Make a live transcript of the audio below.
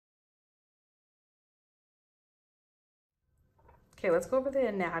Okay, let's go over the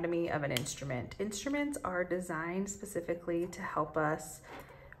anatomy of an instrument. Instruments are designed specifically to help us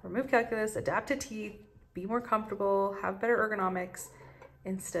remove calculus, adapt to teeth, be more comfortable, have better ergonomics,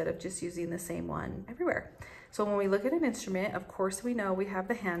 instead of just using the same one everywhere. So when we look at an instrument, of course we know we have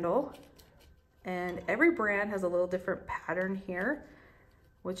the handle, and every brand has a little different pattern here,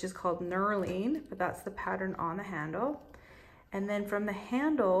 which is called knurling, but that's the pattern on the handle. And then from the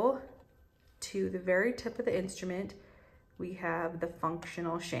handle to the very tip of the instrument, we have the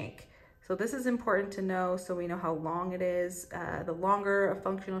functional shank. So this is important to know so we know how long it is. The longer a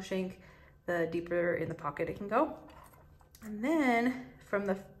functional shank, the deeper in the pocket it can go. And then from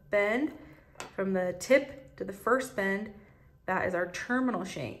the bend, from the tip to the first bend, that is our terminal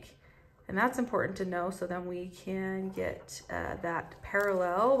shank. And that's important to know so then we can get that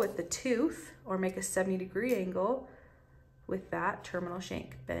parallel with the tooth or make a 70-degree angle with that terminal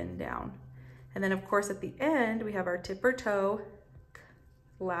shank bend down. And then of course at the end, we have our tip or toe,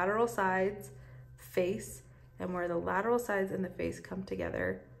 lateral sides, face, and where the lateral sides and the face come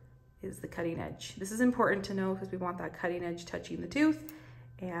together is the cutting edge. This is important to know because we want that cutting edge touching the tooth.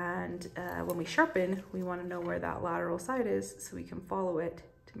 And when we sharpen, we want to know where that lateral side is so we can follow it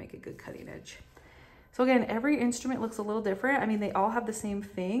to make a good cutting edge. So again, every instrument looks a little different. I mean, they all have the same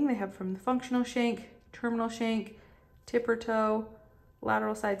thing. They have from the functional shank, terminal shank, tip or toe,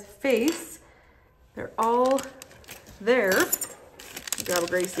 lateral sides, face. They're all there. Grab a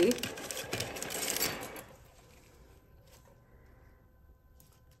Gracie.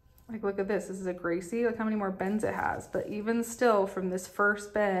 Like, look at this. This is a Gracie. Look how many more bends it has. But even still, from this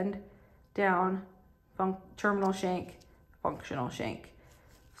first bend down, terminal shank, functional shank.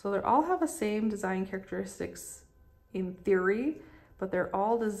 So they all have the same design characteristics in theory, but they're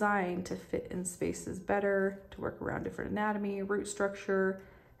all designed to fit in spaces better, to work around different anatomy, root structure,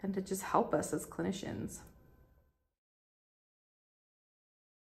 and to just help us as clinicians.